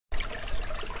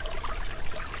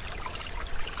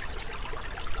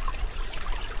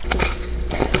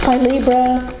Hi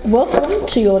Libra, welcome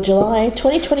to your July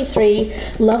 2023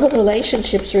 Love and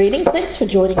Relationships reading. Thanks for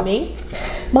joining me.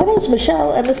 My name is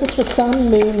Michelle and this is for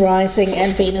Sun, Moon, Rising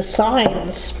and Venus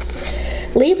signs.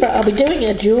 Libra, I'll be doing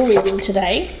a dual reading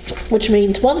today, which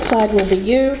means one side will be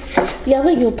you, the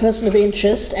other your person of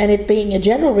interest, and it being a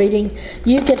general reading,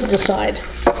 you get to decide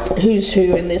who's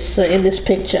who in this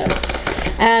picture.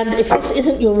 And if this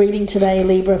isn't your reading today,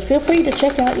 Libra, feel free to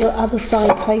check out your other side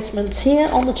placements here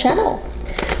on the channel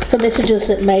for messages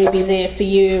that may be there for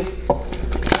you.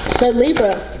 So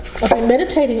Libra, I've been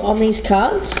meditating on these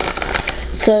cards,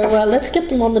 so let's get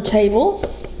them on the table.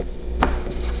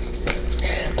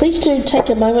 Please do take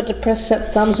a moment to press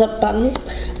that thumbs up button.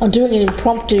 I'm doing an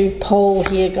impromptu poll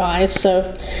here, guys,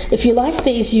 so if you like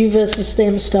these you versus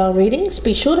them style readings,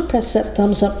 be sure to press that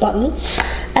thumbs up button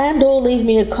and or leave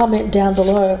me a comment down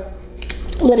below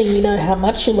letting me know how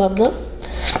much you love them.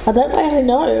 That way I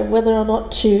know whether or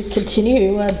not to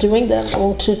continue doing them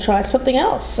or to try something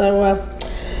else. So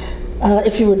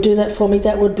if you would do that for me,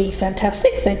 that would be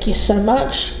fantastic. Thank you so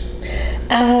much.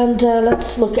 And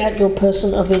let's look at your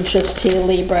person of interest here,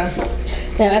 Libra.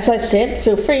 Now, as I said,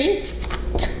 feel free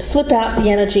to flip out the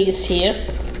energies here.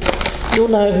 You'll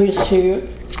know who's who,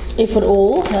 if at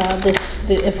all,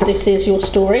 if this is your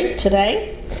story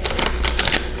today.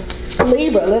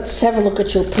 Libra, let's have a look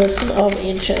at your person of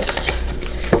interest.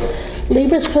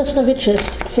 Libra's person of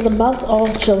interest for the month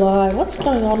of July. What's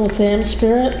going on with them,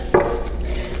 Spirit?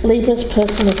 Libra's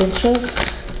person of interest.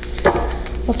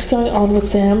 What's going on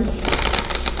with them?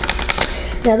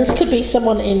 Now, this could be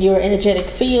someone in your energetic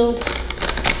field,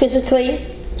 physically,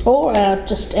 or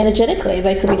just energetically.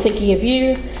 They could be thinking of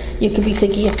you. You could be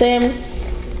thinking of them.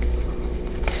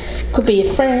 Could be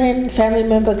a friend, family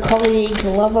member, colleague,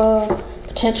 lover,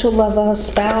 potential lover,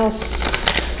 spouse,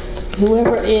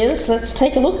 whoever it is. Let's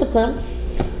take a look at them.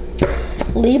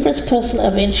 Libra's person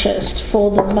of interest for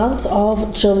the month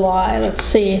of July. Let's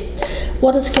see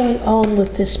what is going on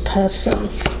with this person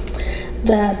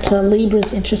that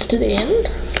Libra's interested in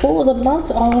for the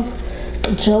month of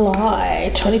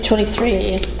July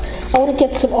 2023. I want to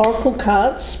get some oracle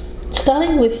cards,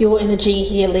 starting with your energy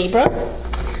here, Libra.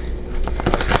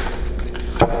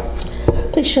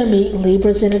 Please show me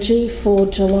Libra's energy for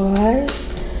July.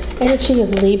 Energy of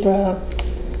Libra.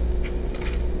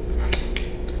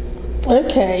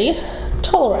 Okay,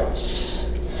 tolerance.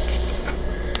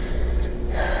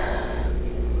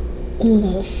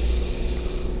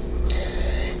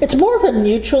 It's more of a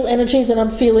neutral energy that I'm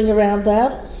feeling around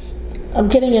that. I'm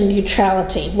getting a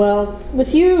neutrality. Well,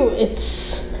 with you,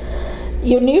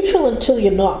 you're neutral until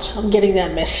you're not. I'm getting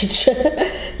that message.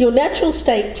 Your natural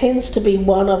state tends to be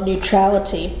one of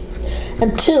neutrality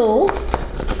until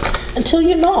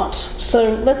you're not.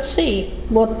 So let's see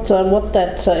what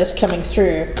that is coming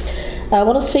through. I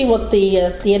want to see what the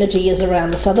energy is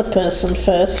around this other person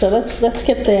first. So let's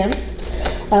get them.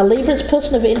 Libra's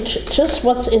person of interest.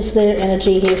 What is their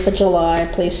energy here for July,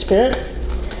 please, Spirit?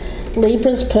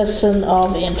 Libra's person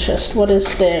of interest. What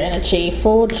is their energy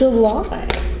for July?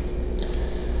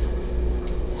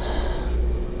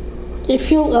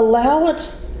 If you'll allow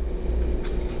it.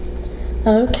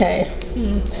 Okay.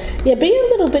 Yeah, be a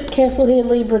little bit careful here,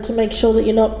 Libra, to make sure that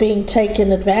you're not being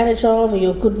taken advantage of, or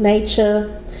your good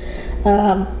nature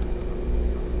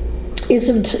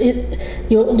isn't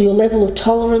your level of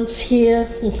tolerance here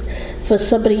for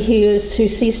somebody who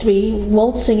seems to be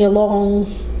waltzing along.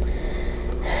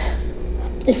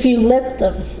 If you let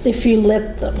them.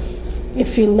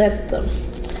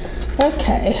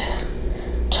 Okay.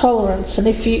 Tolerance, and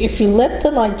if you let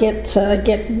them, I get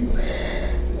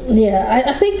yeah,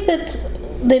 I think that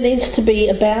there needs to be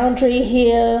a boundary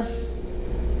here.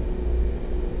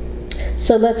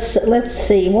 So let's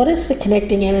see, what is the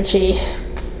connecting energy?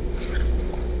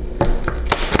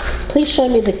 Please show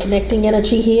me the connecting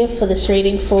energy here for this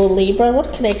reading for Libra.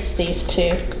 What connects these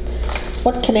two?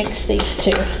 What connects these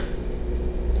two?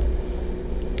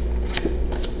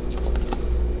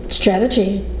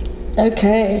 Strategy.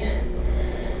 Okay.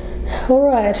 All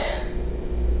right.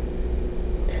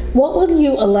 What will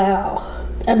you allow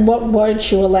and what won't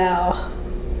you allow?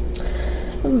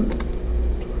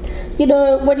 You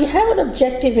know, when you have an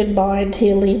objective in mind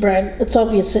here, Libra, and it's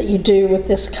obvious that you do with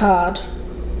this card,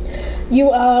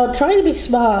 you are trying to be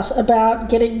smart about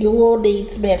getting your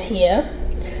needs met here.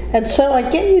 And so I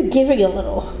get you giving a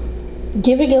little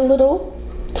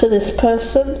to this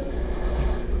person,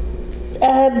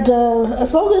 and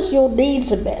as long as your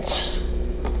needs are met.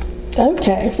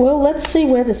 Okay, well, let's see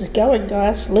where this is going,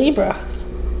 guys. Libra.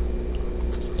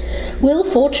 Wheel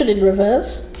of Fortune in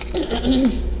reverse.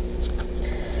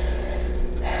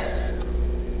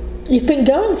 You've been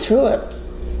going through it.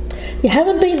 You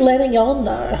haven't been letting on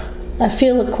though. I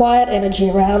feel a quiet energy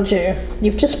around you.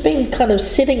 You've just been kind of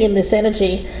sitting in this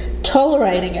energy,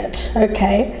 tolerating it,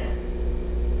 okay?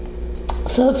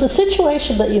 So it's a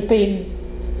situation that you've been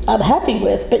unhappy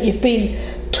with, but you've been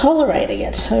tolerating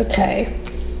it, okay?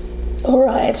 All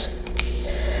right.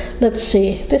 Let's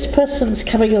see. This person's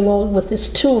coming along with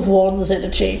this Two of Wands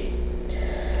energy.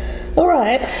 All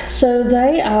right. So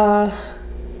they are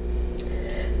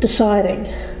deciding.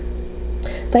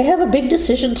 They have a big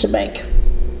decision to make.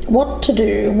 What to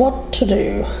do,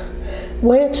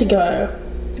 where to go,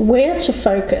 where to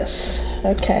focus,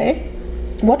 okay?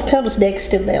 What comes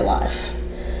next in their life?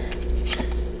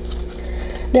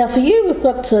 Now for you, we've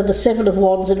got the Seven of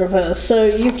Wands in reverse. So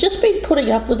you've just been putting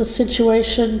up with the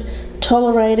situation,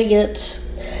 tolerating it,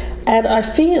 and I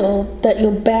feel that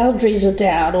your boundaries are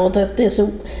down, or that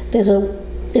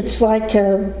it's like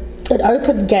an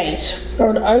open gate or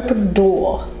an open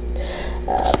door.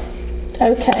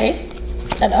 Okay,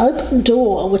 an open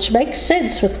door, which makes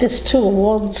sense with this Two of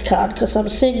Wands card, because I'm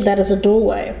seeing that as a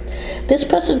doorway. This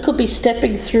person could be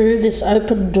stepping through this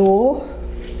open door,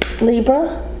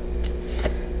 Libra.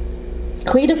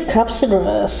 Queen of Cups in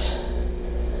reverse.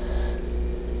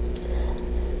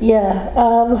 Yeah,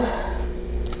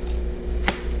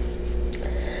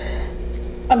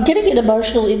 I'm getting an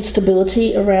emotional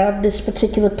instability around this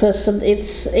particular person.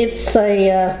 It's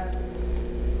a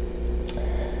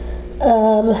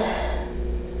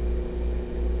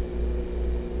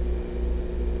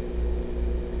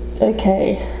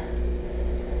okay.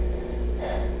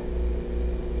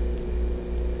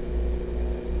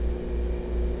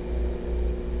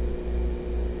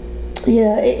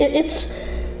 Yeah,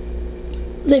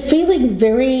 they're feeling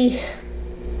very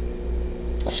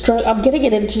strong. I'm getting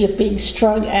an energy of being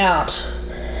strung out,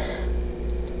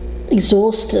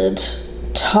 exhausted,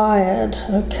 tired,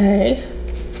 okay.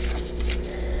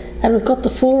 And we've got the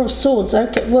Four of Swords.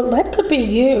 Okay, well, that could be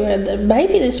you, and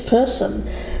maybe this person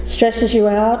stresses you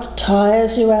out,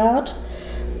 tires you out,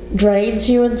 drains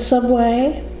you in some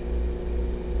way.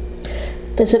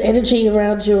 There's an energy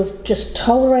around you of just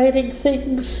tolerating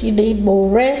things. You need more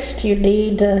rest. You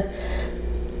need,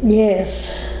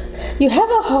 yes. You have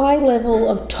a high level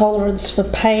of tolerance for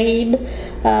pain,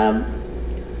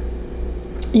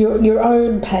 your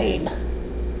own pain,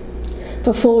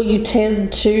 before you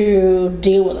tend to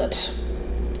deal with it.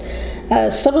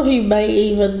 Some of you may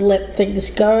even let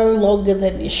things go longer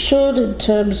than you should in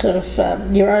terms of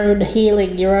your own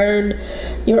healing, your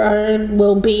own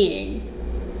well-being.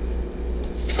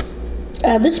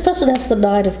 This person has the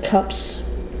Knight of Cups.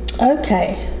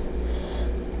 Okay.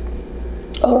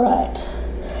 All right.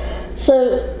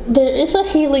 So there is a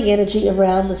healing energy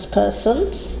around this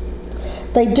person.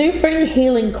 They do bring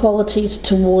healing qualities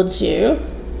towards you.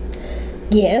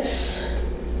 Yes.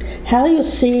 How you're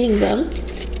seeing them,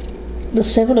 the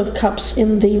Seven of Cups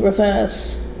in the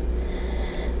reverse.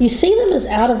 You see them as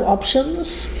out of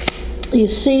options. You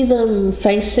see them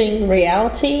facing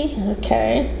reality.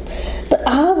 Okay. But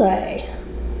are they?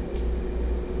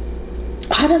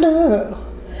 I don't know.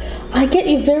 I get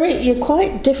you're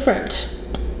quite different,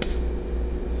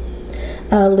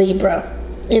 Libra,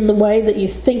 in the way that you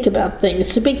think about things.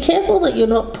 So be careful that you're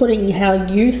not putting how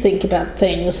you think about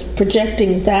things,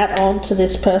 projecting that onto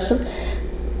this person.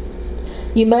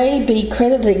 You may be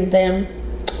crediting them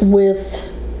with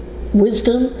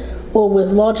wisdom or with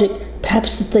logic,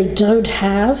 perhaps that they don't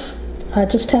have. I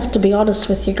just have to be honest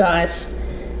with you guys.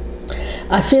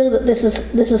 I feel that this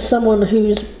is someone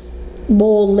who's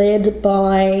more led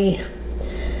by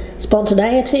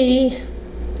spontaneity,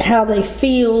 how they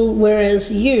feel,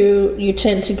 whereas you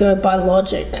tend to go by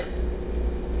logic.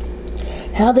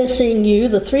 How they're seeing you,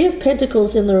 the Three of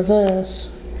Pentacles in the reverse.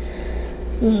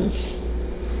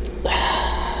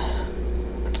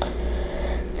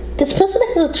 This person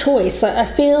has a choice. I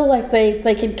feel like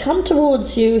they can come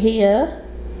towards you here,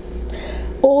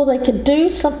 or they could do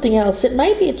something else. It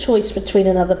may be a choice between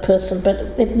another person,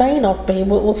 but it may not be.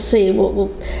 We'll see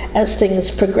as things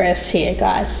progress here,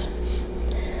 guys.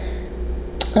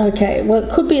 Okay, well, it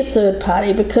could be a third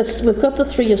party, because we've got the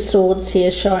Three of Swords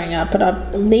here showing up, and I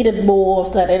needed more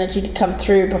of that energy to come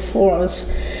through before I was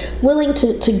willing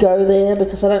to go there,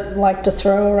 because I don't like to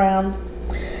throw around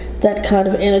that kind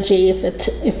of energy if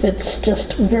it's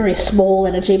just very small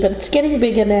energy. But it's getting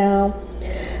bigger now.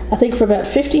 I think for about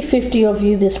 50-50 of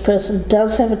you, this person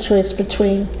does have a choice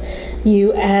between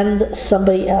you and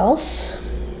somebody else.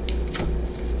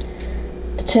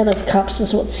 The Ten of Cups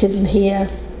is what's hidden here.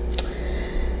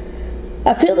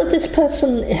 I feel that this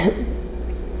person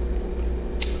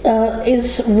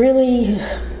is really...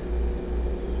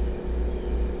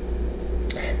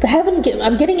 They haven't given,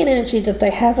 I'm getting an energy that they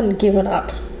haven't given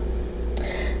up.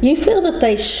 You feel that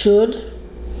they should.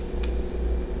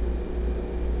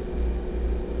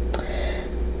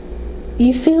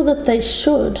 You feel that they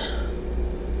should.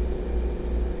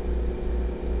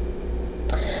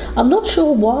 I'm not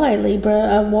sure why,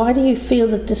 Libra. Why do you feel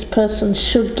that this person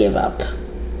should give up?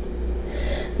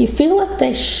 You feel like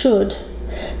they should,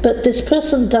 but this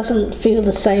person doesn't feel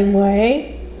the same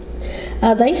way.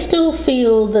 They still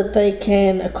feel that they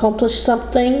can accomplish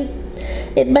something.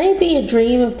 It may be a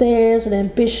dream of theirs, an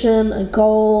ambition, a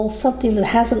goal, something that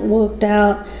hasn't worked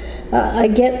out. I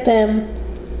get them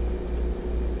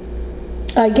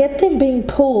being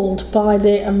pulled by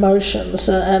their emotions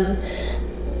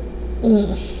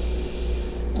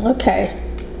okay.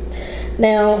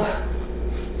 Now,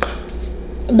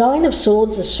 9 of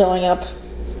Swords is showing up.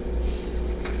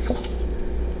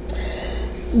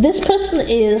 This person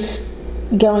is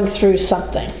going through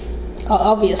something,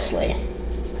 obviously.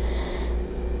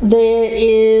 I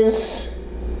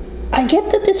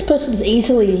get that this person's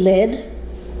easily led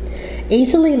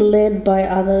by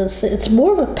others. It's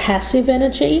more of a passive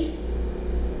energy.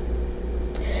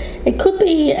 It could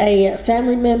be a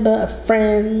family member, a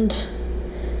friend.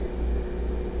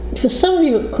 For some of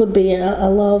you it could be a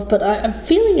love, but I'm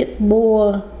feeling it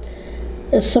more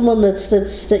as someone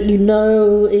that you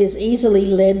know is easily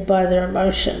led by their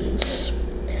emotions.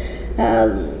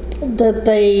 That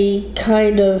they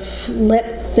kind of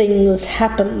let things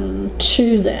happen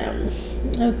to them.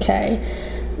 Okay.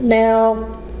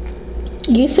 Now,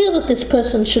 you feel that this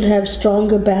person should have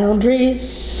stronger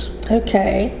boundaries.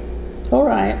 Okay. All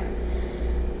right.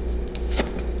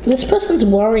 This person's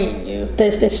worrying you.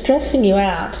 They're stressing you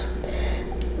out.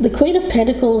 The Queen of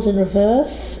Pentacles in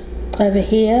reverse over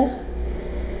here.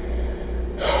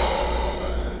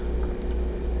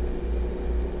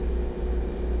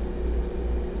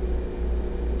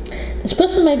 This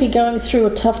person may be going through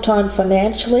a tough time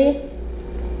financially.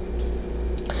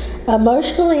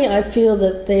 Emotionally, I feel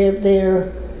that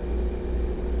they're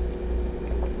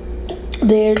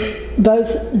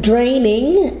both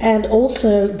draining and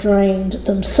also drained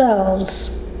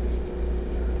themselves.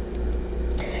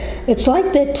 It's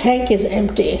like their tank is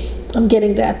empty. I'm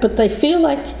getting that, but they feel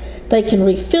like they can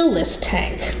refill this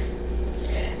tank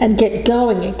and get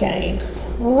going again.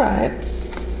 All right.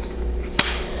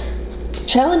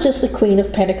 Challenge is the Queen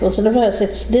of Pentacles in reverse.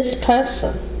 It's this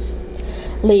person,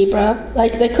 Libra.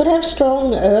 Like, they could have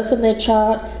strong earth in their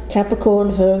chart,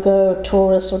 Capricorn, Virgo,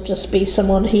 Taurus, or just be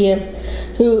someone here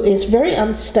who is very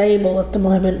unstable at the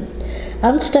moment.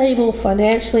 Unstable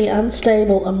financially,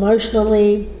 unstable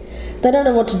emotionally. They don't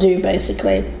know what to do,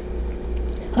 basically.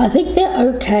 I think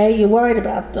they're okay. You're worried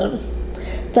about them.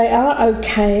 They are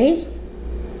okay.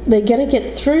 They're going to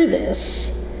get through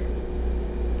this.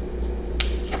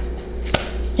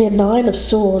 Yeah, 9 of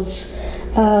Swords.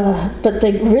 But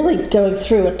they're really going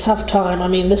through a tough time. I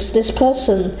mean, this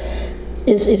person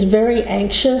is very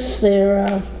anxious.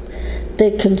 They're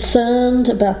concerned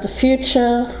about the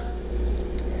future.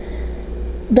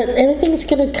 But everything's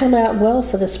going to come out well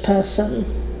for this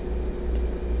person.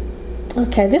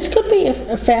 Okay, this could be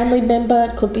a family member,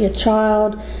 it could be a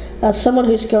child, someone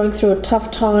who's going through a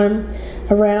tough time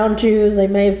around you. They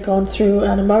may have gone through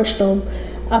an emotional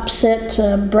upset,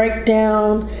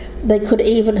 breakdown. They could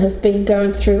even have been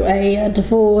going through a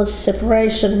divorce,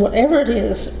 separation, whatever it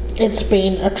is. It's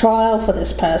been a trial for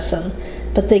this person,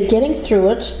 but they're getting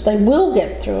through it. They will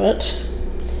get through it.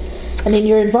 And in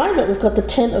your environment, we've got the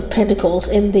 10 of Pentacles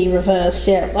in the reverse.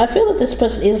 Yeah, I feel that this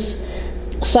person is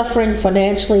suffering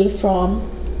financially from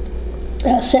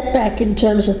a setback in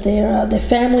terms of their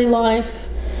family life.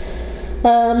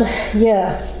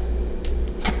 Yeah.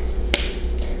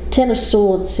 10 of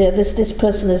Swords. Yeah, this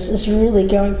person is really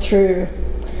going through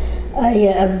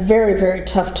a very, very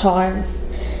tough time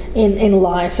in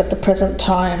life at the present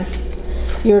time.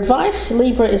 Your advice,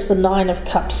 Libra, is the 9 of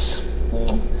Cups.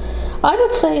 I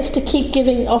would say is to keep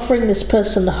offering this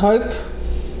person hope.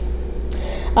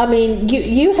 I mean,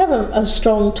 you have a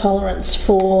strong tolerance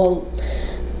for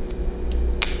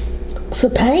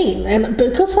pain, and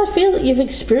because I feel that you've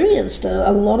experienced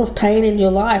a lot of pain in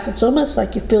your life, it's almost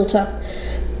like you've built up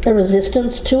a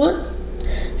resistance to it.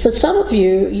 For some of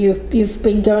you, you've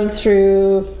been going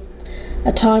through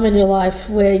a time in your life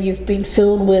where you've been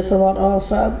filled with a lot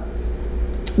of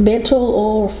mental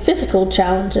or physical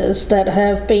challenges that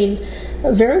have been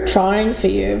very trying for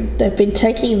you. They've been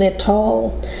taking their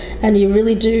toll, and you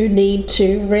really do need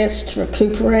to rest,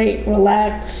 recuperate,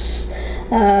 relax,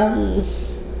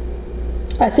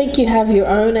 I think you have your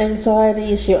own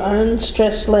anxieties, your own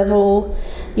stress level.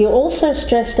 You're also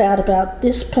stressed out about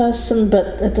this person,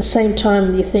 but at the same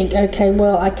time you think, okay,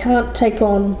 well, I can't take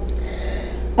on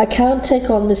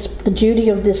the duty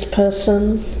of this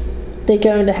person. They're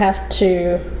going to have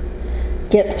to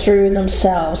get through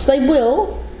themselves. They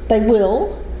will.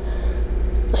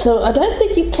 So I don't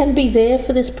think you can be there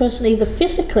for this person either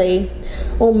physically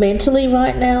or mentally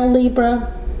right now,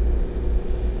 Libra.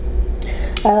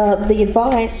 The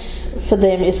advice for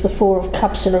them is the Four of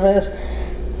Cups in reverse.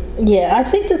 Yeah, I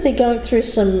think that they're going through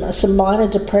some minor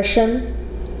depression.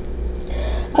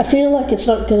 I feel like it's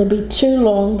not going to be too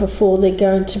long before they're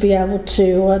going to be able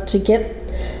to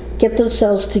get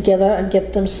themselves together and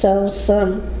get themselves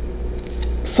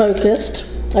focused.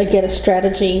 I get a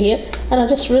strategy here, and I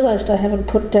just realized I haven't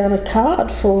put down a card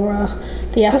for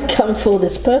the outcome for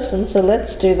this person, so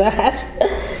let's do that.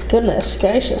 Goodness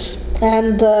gracious.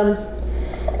 And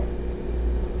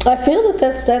I feel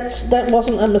that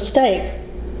wasn't a mistake.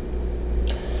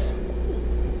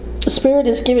 Spirit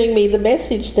is giving me the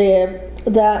message there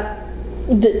that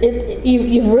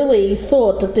you've really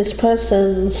thought that this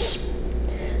person's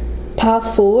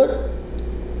path forward,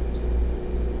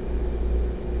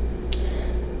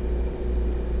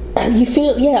 you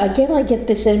feel, yeah, again I get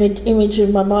this image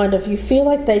in my mind of you feel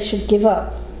like they should give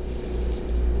up.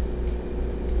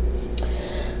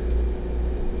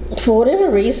 For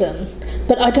whatever reason.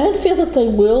 But I don't feel that they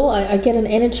will. I get an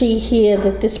energy here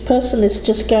that this person is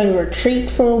just going to retreat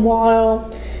for a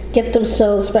while, get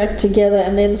themselves back together,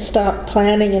 and then start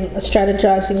planning and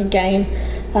strategizing again.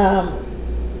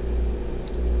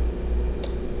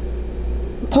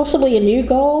 Possibly a new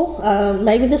goal,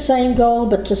 maybe the same goal,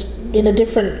 but just in a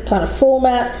different kind of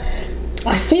format.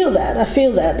 I feel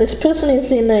that. This person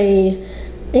is in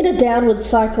a downward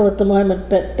cycle at the moment,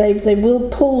 but they will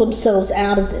pull themselves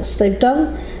out of this. They've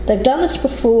done this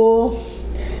before.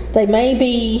 They may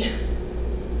be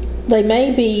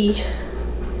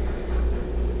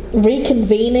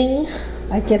reconvening.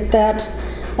 I get that.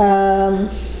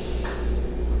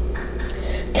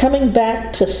 Coming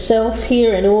back to self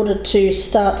here in order to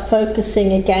start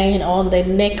focusing again on their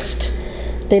next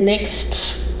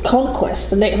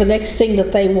conquest, the next thing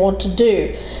that they want to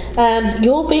do. And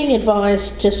you're being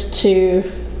advised just to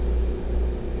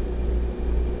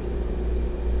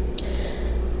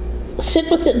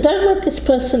sit with it. Don't let this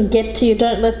person get to you.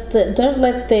 Don't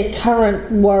let their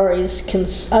current worries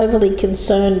overly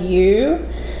concern you.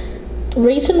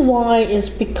 Reason why is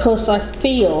because I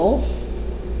feel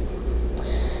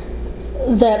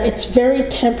that it's very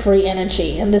temporary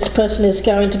energy, and this person is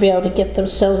going to be able to get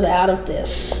themselves out of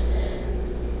this.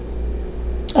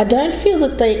 I don't feel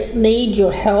that they need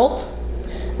your help.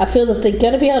 I feel that they're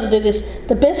going to be able to do this.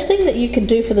 The best thing that you can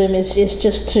do for them is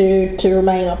just to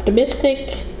remain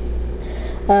optimistic,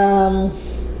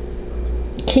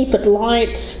 keep it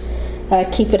light,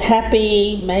 keep it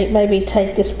happy, maybe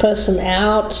take this person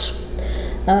out.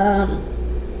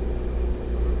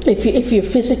 If you're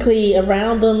physically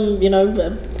around them, you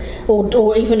know,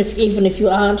 or even if you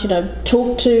aren't, you know,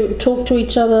 talk to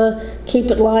each other, keep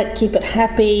it light, keep it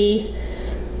happy.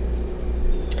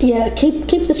 Yeah, keep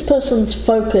this person's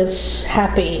focus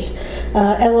happy,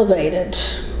 elevated.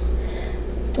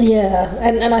 Yeah,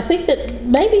 and I think that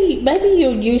maybe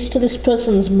you're used to this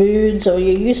person's moods, or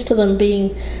you're used to them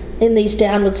being in these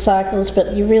downward cycles,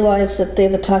 but you realize that they're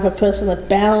the type of person that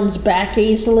bounds back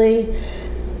easily.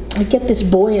 I get this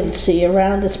buoyancy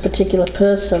around this particular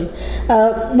person.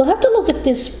 We'll have to look at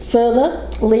this further,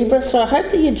 Libra, so I hope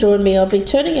that you join me. I'll be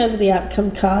turning over the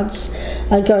outcome cards,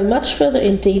 going much further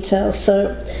in detail.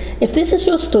 So if this is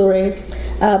your story,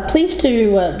 please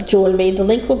do join me. The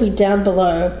link will be down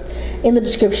below in the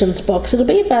descriptions box. It'll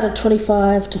be about a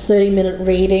 25 to 30 minute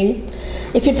reading.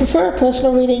 If you prefer a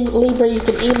personal reading, Libra, you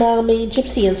can email me,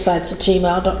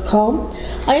 gypsyinsights@gmail.com.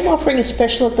 I am offering a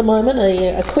special at the moment,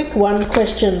 a quick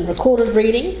one-question recorded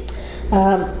reading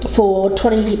for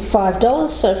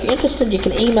 $25. So if you're interested, you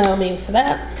can email me for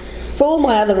that. For all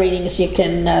my other readings, you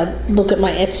can look at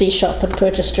my Etsy shop and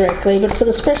purchase directly, but for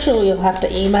the special, you'll have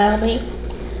to email me.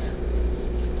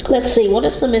 Let's see, what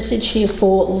is the message here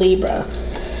for Libra?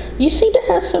 You seem to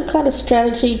have some kind of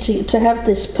strategy to have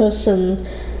this person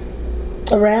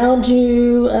around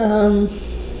you.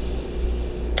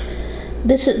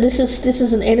 This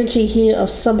is an energy here of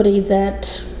somebody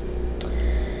that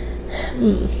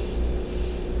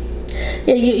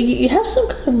yeah, you have some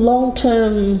kind of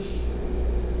long-term.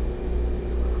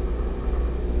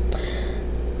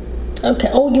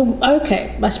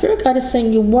 Okay, my spirit guide is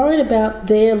saying you're worried about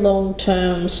their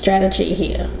long-term strategy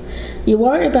here. You're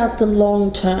worried about them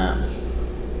long-term.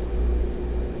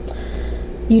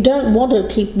 you don't want to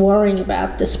keep worrying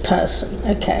about this person.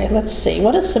 Okay, let's see.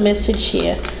 What is the message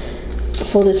here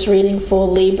for this reading for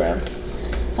Libra?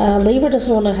 Libra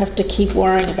doesn't want to have to keep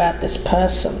worrying about this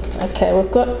person. Okay, we've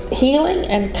got healing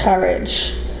and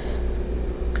courage.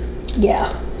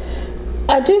 Yeah.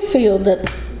 I do feel that,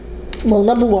 well,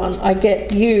 number one, I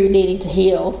get you needing to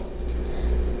heal,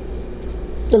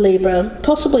 the Libra,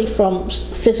 possibly from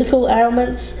physical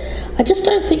ailments. I just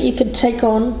don't think you can take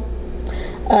on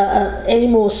any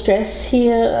more stress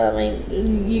here. I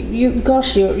mean,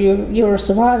 gosh, you're a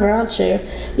survivor, aren't you?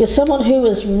 You're someone who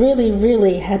has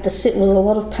really had to sit with a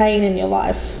lot of pain in your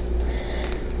life.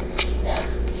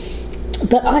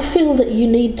 But I feel that you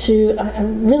need to, I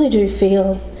really do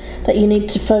feel that you need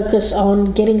to focus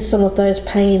on getting some of those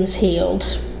pains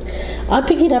healed. I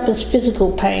pick it up as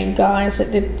physical pain, guys.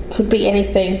 It could be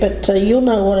anything, but you'll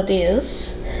know what it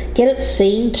is. Get it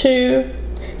seen to,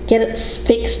 get it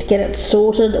fixed, get it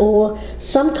sorted, or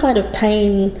some kind of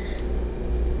pain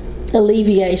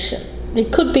alleviation.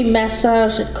 It could be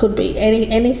massage, it could be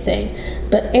anything,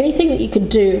 but anything that you could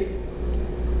do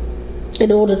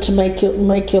in order to make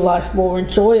your life more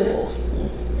enjoyable.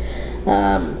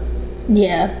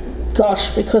 Yeah.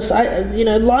 Gosh, because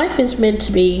life is meant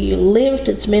to be lived,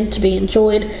 it's meant to be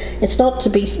enjoyed, it's not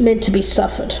meant to be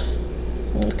suffered.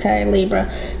 Okay,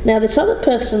 Libra. Now this other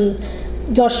person,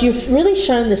 gosh, you've really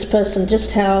shown this person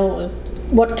just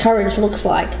what courage looks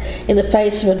like in the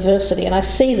face of adversity, and I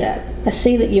see that. I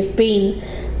see that you've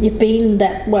been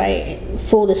that way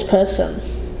for this person.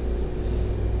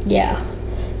 Yeah,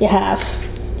 you have.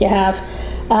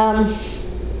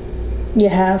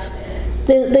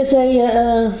 There's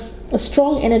a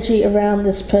strong energy around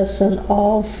this person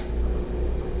of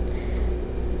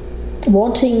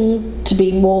wanting to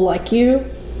be more like you.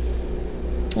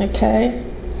 Okay,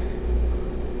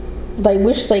 they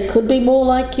wish they could be more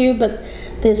like you, but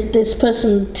this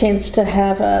person tends to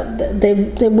have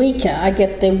they're weaker. I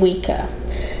get they're weaker.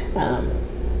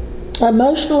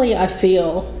 Emotionally, I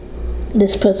feel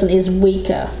this person is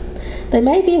weaker. They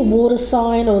may be a water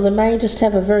sign, or they may just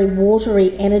have a very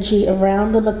watery energy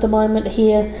around them at the moment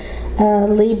here,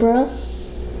 Libra.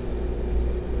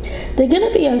 They're going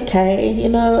to be okay,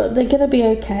 they're going to be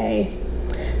okay.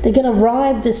 They're going to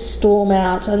ride this storm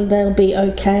out and they'll be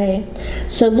okay.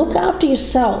 So look after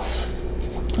yourself.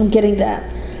 I'm getting that.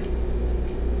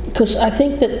 Because I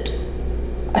think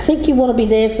you want to be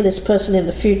there for this person in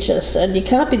the future, and you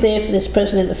can't be there for this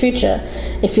person in the future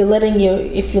if you're letting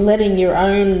your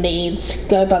own needs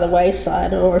go by the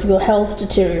wayside, or if your health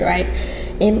deteriorate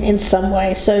in some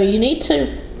way. So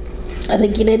I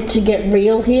think you need to get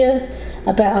real here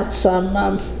about some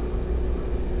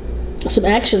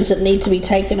actions that need to be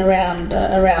taken around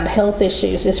health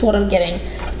issues. Is what I'm getting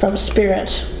from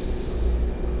Spirit.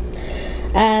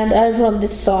 And over on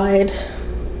this side,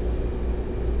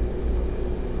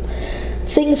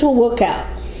 things will work out.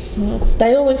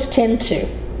 They always tend to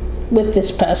with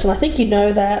this person. I think you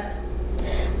know that.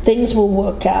 Things will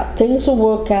work out. Things will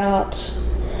work out.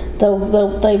 They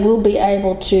will be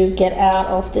able to get out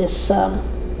of this.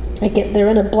 They're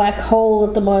in a black hole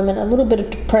at the moment, a little bit of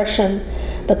depression,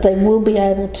 but they will be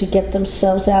able to get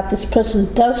themselves out. This person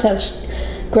does have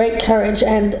great courage,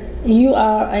 and you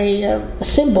are a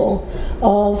symbol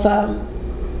of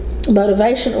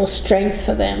motivation or strength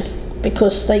for them,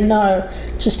 because they know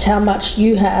just how much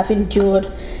you have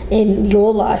endured in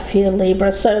your life here,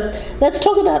 Libra. So let's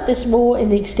talk about this more in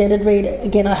the extended read.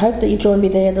 Again, I hope that you join me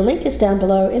there. The link is down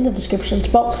below in the descriptions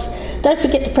box. Don't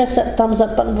forget to press that thumbs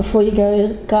up button before you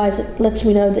go, guys. It lets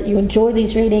me know that you enjoy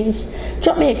these readings.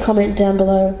 Drop me a comment down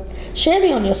below. Share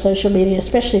me on your social media,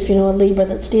 especially if you know a Libra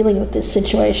that's dealing with this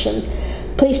situation.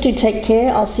 Please do take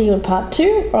care. I'll see you in part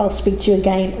 2, or I'll speak to you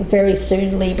again very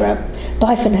soon, Libra.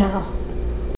 Bye for now.